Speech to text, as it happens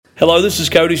Hello, this is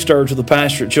Cody Sturge, the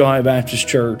pastor at Chilhowee Baptist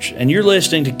Church, and you're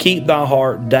listening to Keep Thy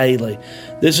Heart Daily.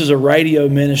 This is a radio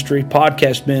ministry,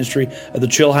 podcast ministry of the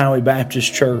Chilhowee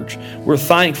Baptist Church. We're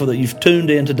thankful that you've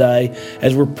tuned in today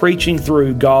as we're preaching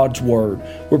through God's Word.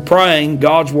 We're praying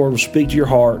God's Word will speak to your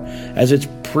heart as it's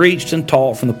preached and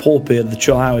taught from the pulpit of the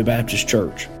Chilhowee Baptist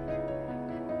Church.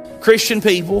 Christian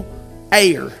people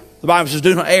err. The Bible says,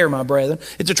 do not err, my brethren.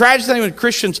 It's a tragic thing when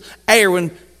Christians err,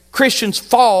 when Christians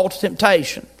fall to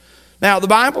temptation. Now, the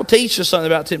Bible teaches us something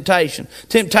about temptation.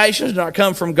 Temptation does not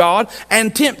come from God,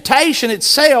 and temptation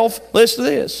itself, listen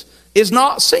to this, is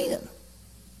not sin.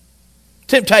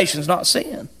 Temptation is not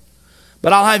sin.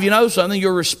 But I'll have you know something,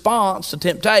 your response to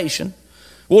temptation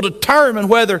will determine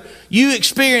whether you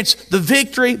experience the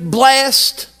victory.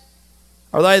 Blessed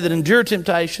are they that endure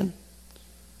temptation,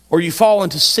 or you fall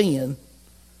into sin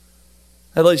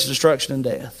that leads to destruction and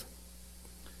death.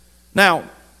 Now,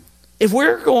 if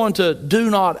we're going to do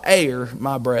not err,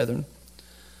 my brethren,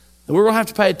 then we're going to have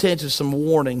to pay attention to some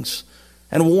warnings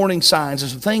and warning signs and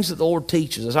some things that the Lord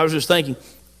teaches us. I was just thinking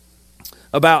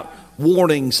about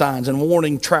warning signs and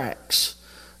warning tracks.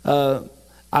 It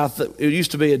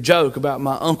used to be a joke about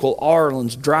my Uncle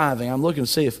Arlen's driving. I'm looking to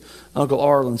see if Uncle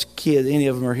Arlen's kids, any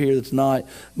of them are here tonight.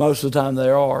 Most of the time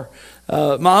they are.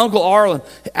 My Uncle Arlen,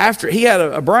 after he had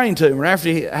a brain tumor, after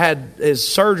he had his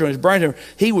surgery on his brain tumor,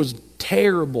 he was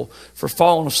terrible for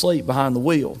falling asleep behind the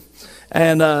wheel,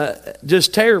 and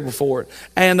just terrible for it.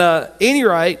 And any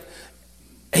rate,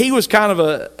 he was kind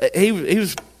of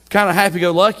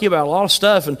happy-go-lucky about a lot of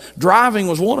stuff, and driving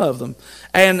was one of them.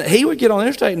 And he would get on the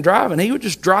interstate and drive, and he would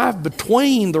just drive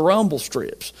between the rumble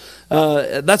strips.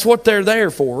 That's what they're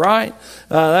there for, right?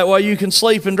 That way you can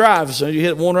sleep and drive. As soon as you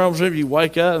hit one rumble strip, you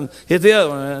wake up and hit the other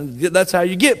one. And that's how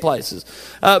you get places.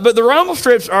 But the rumble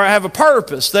strips have a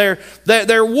purpose.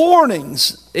 They're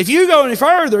warnings. If you go any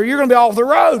further, you're going to be off the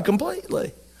road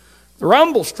completely. The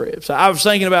rumble strips. I was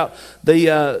thinking about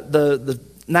the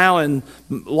now in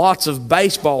lots of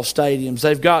baseball stadiums,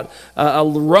 they've got a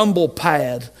rumble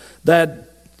pad that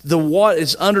what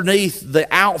is underneath the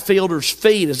outfielder's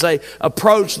feet as they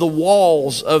approach the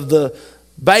walls of the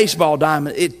baseball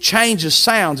diamond. It changes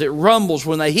sounds. It rumbles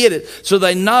when they hit it, so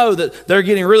they know that they're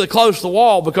getting really close to the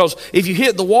wall, because if you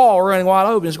hit the wall running wide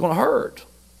open, it's going to hurt.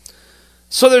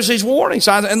 So there's these warning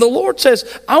signs, and the Lord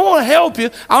says, I want to help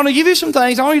you. I want to give you some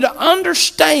things. I want you to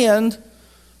understand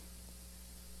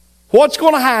what's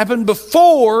going to happen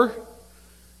before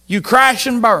you crash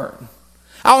and burn.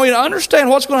 I want you to understand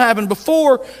what's going to happen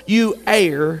before you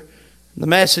err. The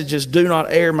message is, do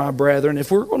not err, my brethren.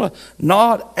 If we're going to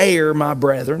not err, my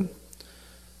brethren,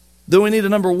 then we need to,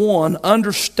 number one,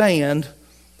 understand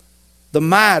the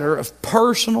matter of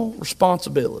personal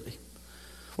responsibility.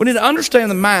 We need to understand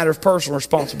the matter of personal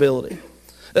responsibility.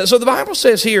 So the Bible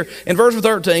says here in verse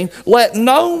 13, let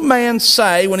no man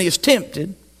say when he is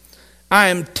tempted, I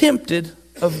am tempted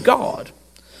of God.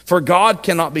 For God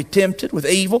cannot be tempted with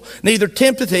evil, neither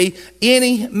tempteth he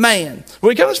any man. When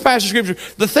we come to this passage of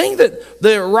Scripture, the thing that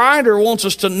the writer wants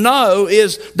us to know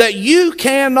is that you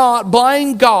cannot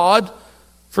blame God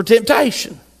for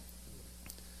temptation.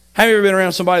 Have you ever been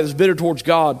around somebody that's bitter towards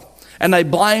God and they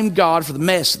blame God for the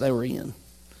mess that they were in?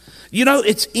 You know,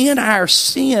 it's in our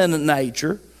sin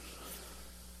nature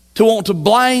to want to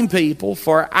blame people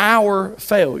for our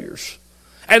failures.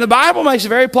 And the Bible makes it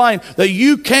very plain that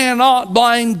you cannot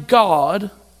blame God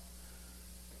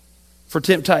for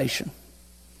temptation.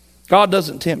 God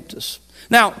doesn't tempt us.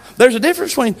 Now, there's a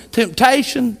difference between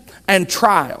temptation and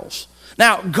trials.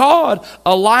 Now, God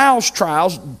allows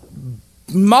trials.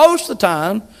 Most of the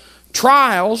time,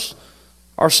 trials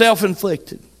are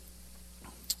self-inflicted.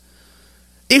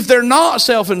 If they're not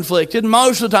self-inflicted,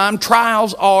 most of the time,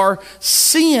 trials are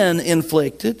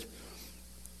sin-inflicted.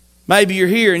 Maybe you're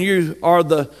here and you are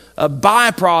a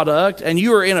byproduct and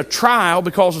you are in a trial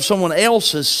because of someone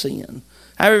else's sin.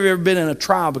 Have you ever been in a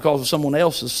trial because of someone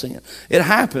else's sin? It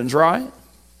happens, right?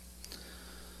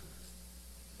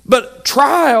 But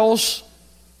trials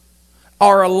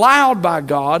are allowed by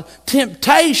God.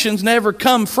 Temptations never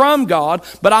come from God.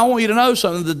 But I want you to know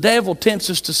something. The devil tempts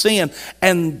us to sin.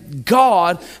 And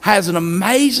God has an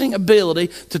amazing ability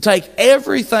to take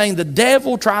everything the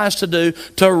devil tries to do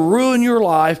to ruin your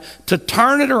life, to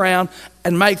turn it around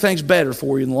and make things better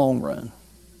for you in the long run.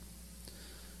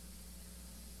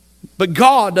 But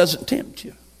God doesn't tempt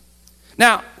you.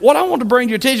 Now, what I want to bring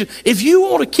to your attention, if you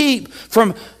want to keep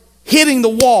from hitting the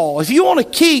wall, if you want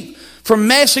to keep from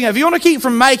messing up, if you want to keep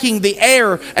from making the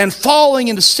error and falling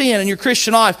into sin in your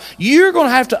Christian life, you're going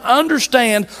to have to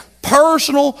understand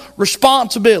personal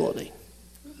responsibility.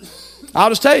 I'll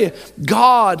just tell you,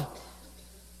 God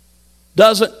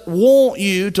doesn't want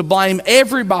you to blame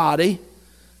everybody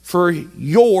for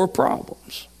your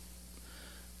problems.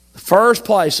 The first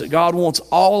place that God wants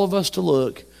all of us to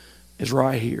look is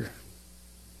right here.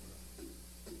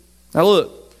 Now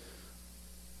look,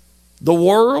 the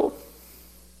world,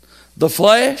 the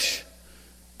flesh,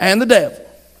 and the devil,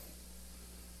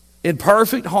 in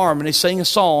perfect harmony, sing a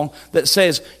song that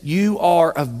says, you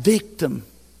are a victim.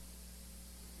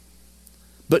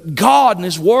 But God in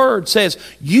His Word says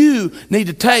you need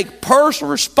to take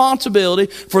personal responsibility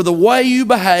for the way you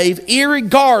behave,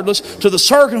 irregardless to the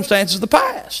circumstances of the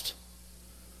past.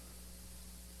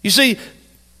 You see,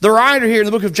 the writer here in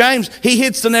the book of James, he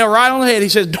hits the nail right on the head. He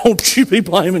says, don't you be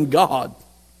blaming God.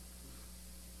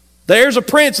 There's a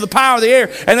prince of the power of the air,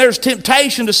 and there's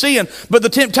temptation to sin. But the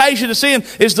temptation to sin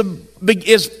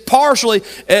is partially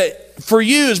for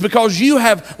you is because you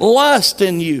have lust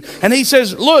in you. And he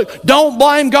says, look, don't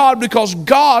blame God because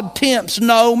God tempts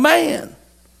no man.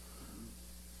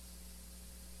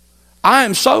 I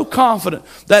am so confident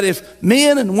that if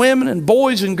men and women and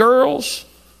boys and girls,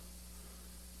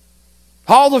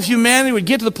 all of humanity would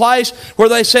get to the place where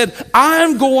they said,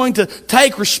 I'm going to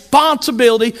take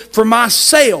responsibility for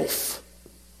myself.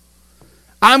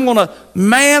 I'm going to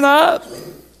man up,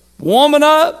 woman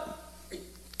up,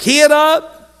 kid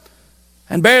up,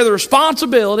 and bear the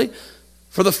responsibility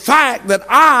for the fact that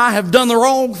I have done the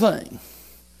wrong thing.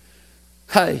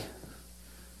 Hey,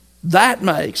 that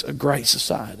makes a great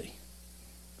society.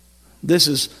 This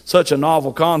is such a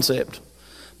novel concept.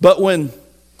 But when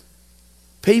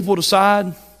people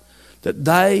decide that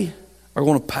they are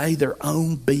going to pay their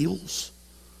own bills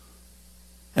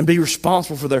and be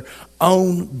responsible for their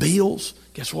own bills,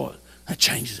 guess what? That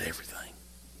changes everything.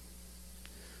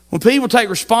 When people take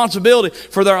responsibility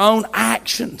for their own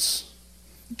actions,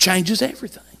 it changes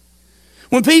everything.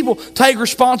 When people take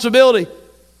responsibility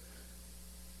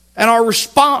and are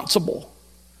responsible,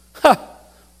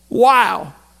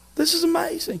 wow, this is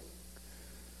amazing.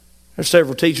 There's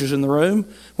several teachers in the room.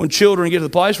 When children get to the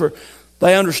place where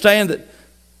they understand that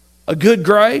a good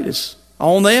grade is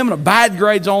on them and a bad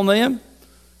grade's on them,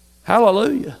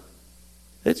 hallelujah.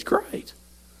 It's great.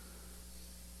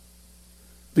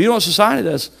 But you know what society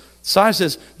does? Society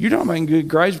says, you're not making good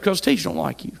grades because teachers don't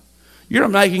like you. You're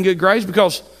not making good grades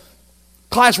because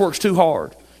classwork's too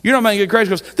hard. You're not making good grades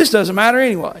because this doesn't matter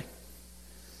anyway.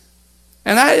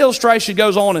 And that illustration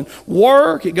goes on in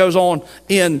work, it goes on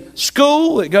in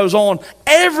school, it goes on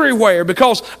everywhere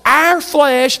because our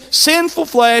flesh, sinful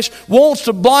flesh, wants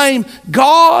to blame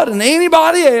God and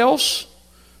anybody else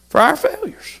for our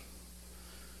failures.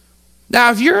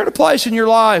 Now, if you're at a place in your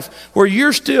life where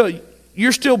you're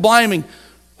still blaming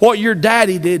what your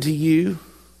daddy did to you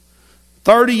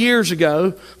 30 years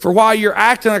ago for why you're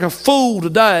acting like a fool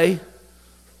today,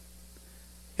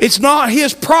 it's not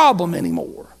his problem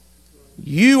anymore.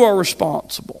 You are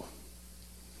responsible.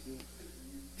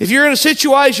 If you're in a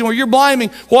situation where you're blaming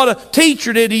what a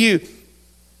teacher did to you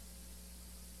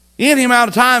any amount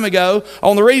of time ago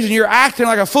on the reason you're acting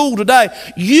like a fool today,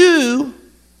 you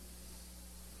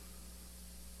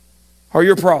are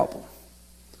your problem.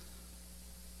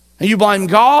 And you blame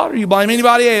God or you blame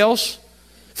anybody else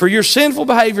for your sinful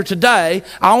behavior today,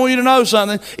 I want you to know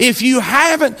something. If you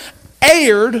haven't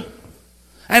erred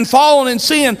and fallen in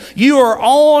sin, you are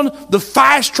on the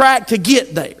fast track to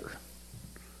get there.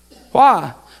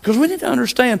 Why? Because we need to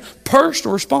understand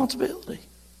personal responsibility.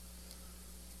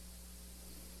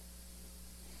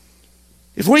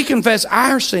 If we confess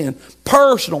our sin,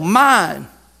 personal, mine,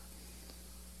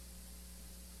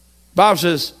 the Bible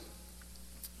says,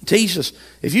 teaches us,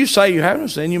 if you say you have no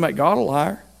sin, you make God a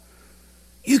liar.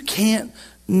 You can't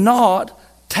not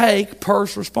take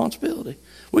personal responsibility.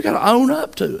 We've got to own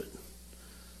up to it.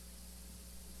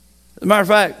 As a matter of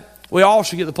fact, we all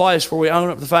should get to the place where we own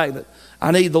up to the fact that I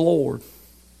need the Lord.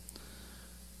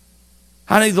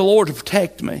 I need the Lord to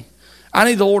protect me. I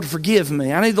need the Lord to forgive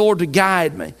me. I need the Lord to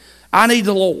guide me. I need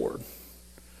the Lord.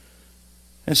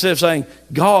 Instead of saying,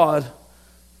 God,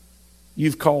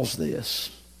 you've caused this.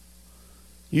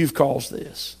 You've caused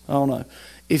this. I don't know.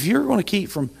 If you're going to keep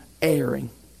from erring,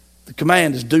 the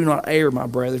command is do not err, my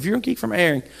brother. If you're going to keep from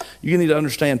erring, you need to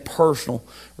understand personal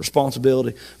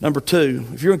responsibility. Number two,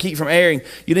 if you're going to keep from erring,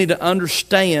 you need to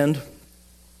understand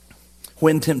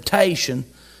when temptation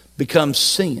becomes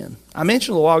sin. I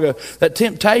mentioned a little while ago that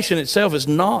temptation itself is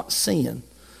not sin.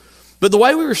 But the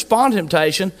way we respond to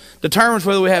temptation determines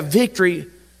whether we have victory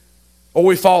or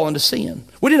we fall into sin.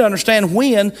 We need to understand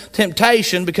when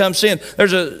temptation becomes sin.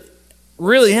 There's a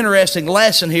really interesting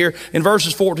lesson here in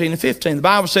verses 14 and 15. The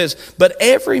Bible says, but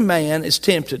every man is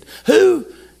tempted. Who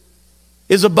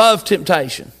is above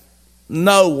temptation?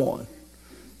 No one.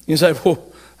 You say, well,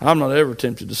 I'm not ever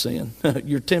tempted to sin.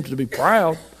 You're tempted to be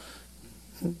proud.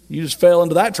 You just fell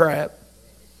into that trap.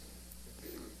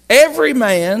 Every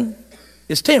man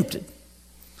is tempted.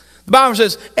 The Bible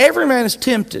says every man is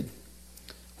tempted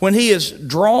when he is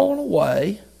drawn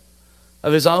away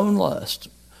of his own lust.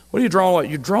 What are you drawn away?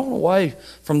 You're drawn away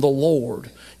from the Lord.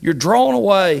 You're drawn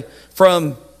away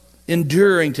from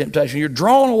enduring temptation. You're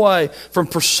drawn away from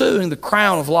pursuing the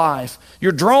crown of life.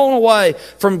 You're drawn away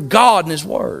from God and His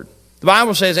Word. The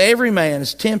Bible says every man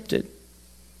is tempted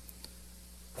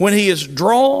when he is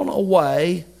drawn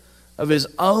away of his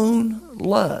own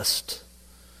lust.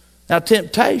 Now,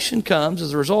 temptation comes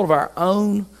as a result of our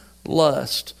own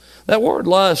lust. That word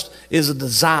lust is a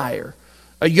desire,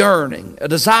 a yearning, a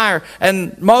desire,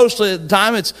 and mostly at the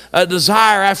time it's a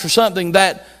desire after something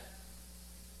that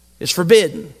is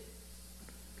forbidden.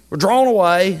 We're drawn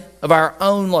away of our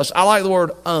own lust. I like the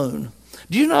word own.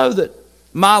 Do you know that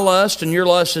my lust and your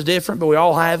lust is different, but we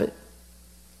all have it?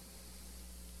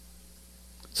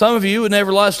 Some of you would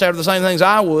never lust after the same things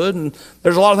I would, and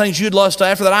there's a lot of things you'd lust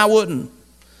after that I wouldn't.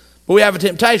 But we have a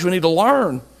temptation. We need to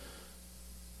learn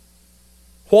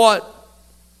what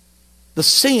the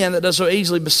sin that does so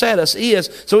easily beset us is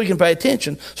so we can pay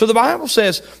attention. So the Bible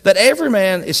says that every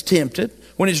man is tempted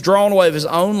when he's drawn away of his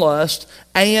own lust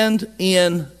and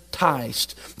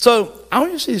enticed. So I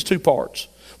want you to see these two parts.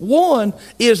 One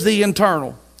is the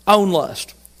internal, own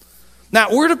lust. Now,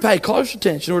 we're to pay close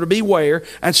attention, we're to beware,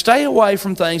 and stay away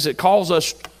from things that cause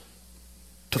us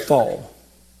to fall.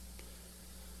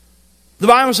 The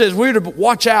Bible says we're to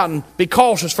watch out and be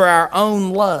cautious for our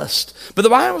own lust. But the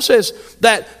Bible says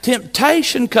that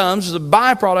temptation comes as a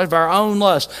byproduct of our own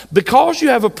lust. Because you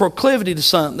have a proclivity to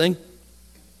something,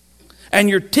 and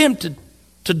you're tempted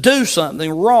to do something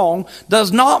wrong,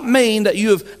 does not mean that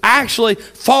you have actually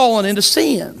fallen into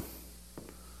sin.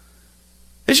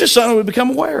 It's just something we become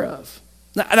aware of.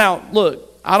 Now,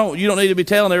 look, you don't need to be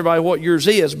telling everybody what yours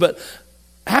is, but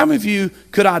how many of you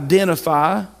could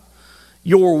identify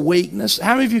your weakness?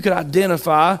 How many of you could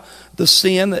identify the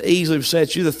sin that easily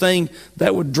besets you, the thing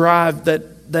that would drive, that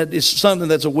is something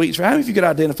that's a weakness? How many of you could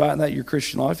identify in that in your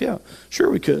Christian life? Yeah, sure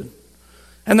we could.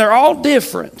 And they're all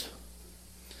different.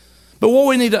 But what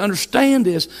we need to understand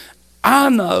is, I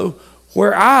know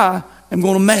where I am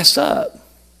going to mess up.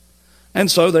 And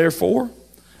so, therefore,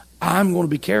 I'm going to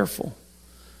be careful.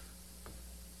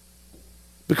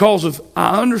 Because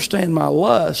I understand my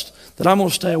lust, that I'm going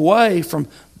to stay away from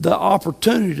the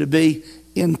opportunity to be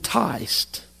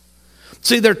enticed.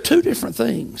 See, there are two different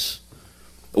things.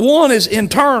 One is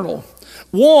internal.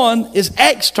 One is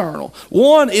external.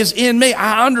 One is in me.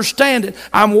 I understand it.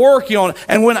 I'm working on it.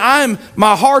 And when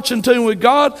my heart's in tune with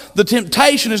God, the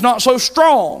temptation is not so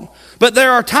strong. But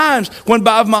there are times when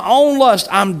by my own lust,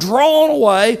 I'm drawn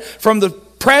away from the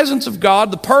presence of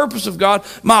God, the purpose of God.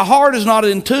 My heart is not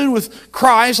in tune with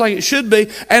Christ like it should be.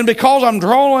 And because I'm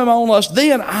drawn away by my own lust,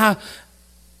 then I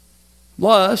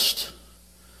lust.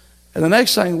 And the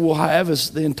next thing we'll have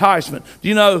is the enticement. Do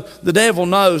you know the devil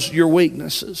knows your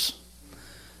weaknesses?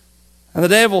 And the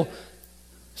devil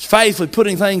is faithfully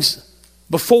putting things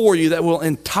before you that will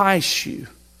entice you.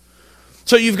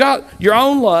 So you've got your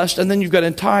own lust and then you've got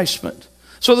enticement.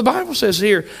 So the Bible says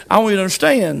here, I want you to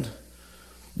understand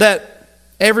that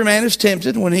every man is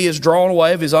tempted when he is drawn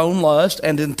away of his own lust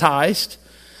and enticed.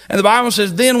 And the Bible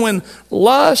says, then when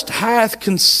lust hath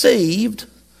conceived,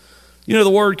 you know the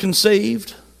word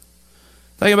conceived?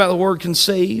 Think about the word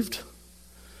conceived.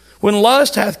 When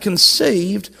lust hath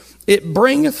conceived, it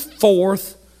bringeth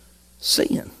forth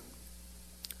sin.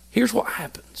 Here's what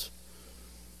happens.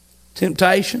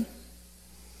 Temptation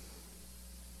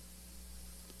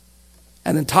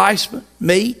and enticement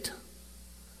meet,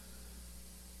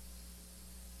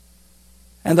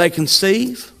 and they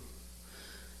conceive,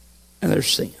 and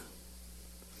there's sin.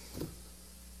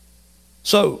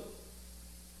 So,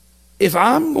 if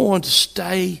I'm going to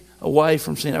stay away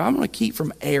from sin, if I'm going to keep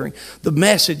from erring, the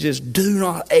message is do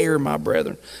not err, my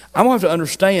brethren. I'm going to have to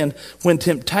understand when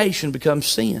temptation becomes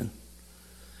sin.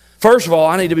 First of all,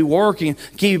 I need to be working,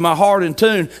 keeping my heart in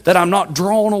tune, that I'm not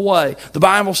drawn away. The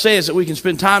Bible says that we can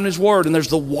spend time in His Word, and there's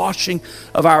the washing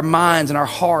of our minds and our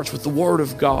hearts with the Word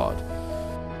of God.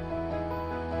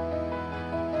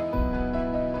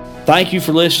 Thank you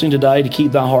for listening today to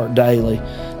Keep Thy Heart Daily.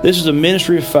 This is a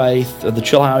ministry of faith of the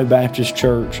Chilhowee Baptist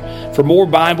Church. For more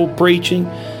Bible preaching,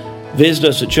 visit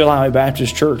us at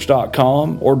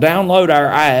chilhoweebaptistchurch.com or download our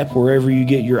app wherever you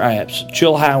get your apps,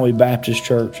 Chilhowee Baptist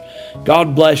Church.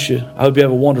 God bless you. I hope you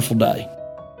have a wonderful day.